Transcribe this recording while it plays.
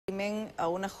crimen a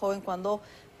una joven cuando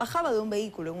bajaba de un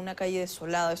vehículo en una calle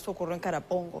desolada. Esto ocurrió en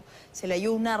Carapongo. Se le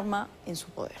halló un arma en su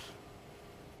poder.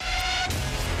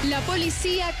 La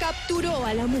policía capturó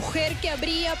a la mujer que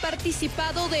habría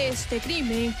participado de este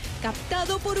crimen,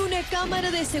 captado por una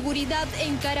cámara de seguridad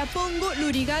en Carapongo,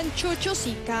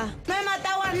 Lurigancho-Chosica. No he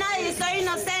matado a nadie, soy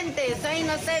inocente, soy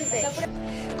inocente.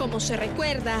 Como se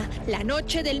recuerda, la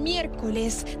noche del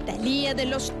miércoles, Talía de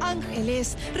Los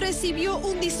Ángeles recibió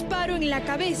un disparo en la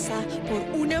cabeza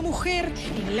por una mujer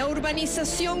en la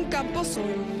urbanización Camposol.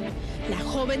 La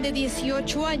joven de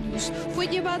 18 años fue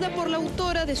llevada por la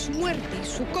autora de su muerte y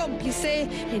su cómplice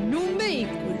en un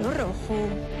vehículo rojo.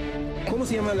 ¿Cómo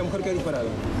se llama la mujer que ha disparado?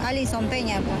 Alison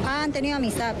Peña. Han tenido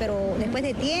amistad, pero después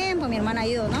de tiempo mi hermana ha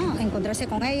ido, ¿no?, a encontrarse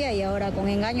con ella y ahora con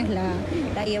engaños la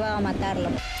ha llevado a matarla.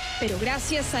 Pero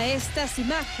gracias a estas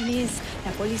imágenes,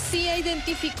 la policía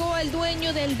identificó al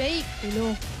dueño del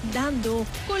vehículo, dando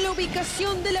con la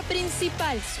ubicación de la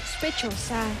principal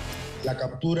sospechosa. La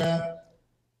captura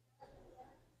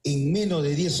en menos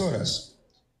de 10 horas,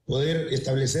 poder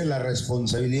establecer la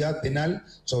responsabilidad penal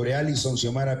sobre Alison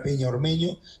Peña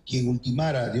Ormeño, quien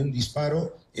ultimara de un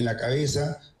disparo en la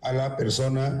cabeza a la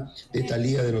persona de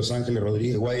Talía de Los Ángeles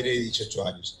Rodríguez, de 18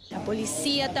 años. La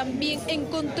policía también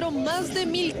encontró más de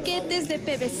 1000 quetes de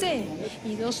PVC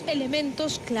y 2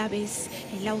 elementos claves: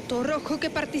 el auto rojo que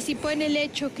participó en el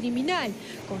hecho criminal,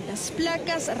 con las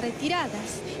placas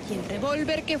retiradas, y el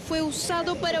revólver que fue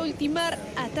usado para ultimar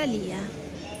a Talía.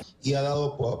 Y ha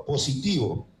dado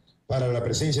positivo para la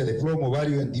presencia de plomo,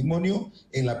 ovario y antimonio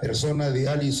en la persona de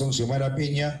Alison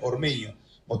Peña Ormeño,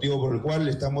 motivo por el cual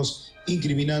le estamos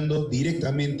incriminando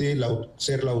directamente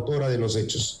ser la autora de los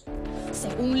hechos.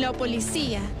 Según la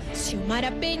policía,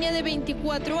 Xiomara Peña, de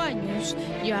 24 años,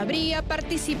 ya habría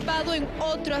participado en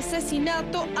otro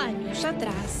asesinato años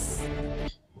atrás.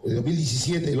 En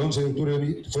 2017, el 11 de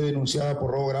octubre, fue denunciada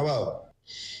por robo grabado.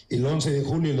 El 11 de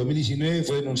julio del 2019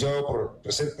 fue denunciado por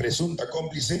ser presunta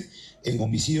cómplice en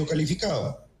homicidio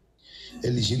calificado.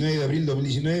 El 19 de abril de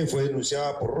 2019 fue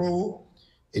denunciada por robo.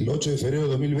 El 8 de febrero de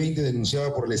 2020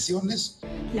 denunciada por lesiones.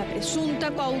 La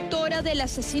presunta coautora del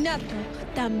asesinato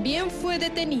también fue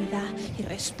detenida y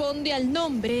responde al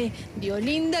nombre de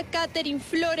Olinda Catherine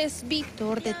Flores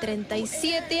Víctor, de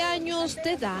 37 años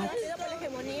de edad.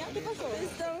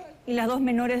 Y las 2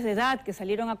 menores de edad que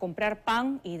salieron a comprar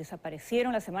pan y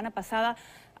desaparecieron la semana pasada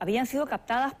habían sido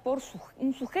captadas por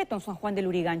un sujeto en San Juan de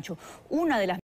Lurigancho. Una de las